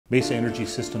Mesa Energy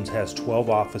Systems has 12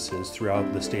 offices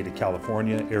throughout the state of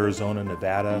California, Arizona,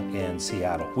 Nevada, and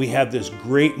Seattle. We have this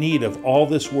great need of all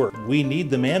this work. We need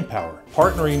the manpower.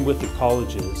 Partnering with the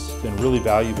colleges has been really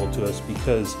valuable to us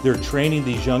because they're training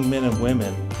these young men and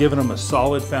women, giving them a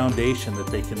solid foundation that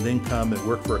they can then come and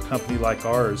work for a company like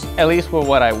ours. At least with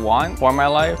what I want for my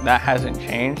life, that hasn't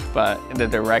changed, but the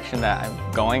direction that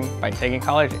I'm going by taking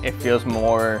college, it feels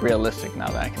more realistic now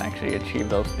that I can actually achieve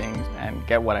those things and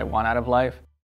get what I want out of life.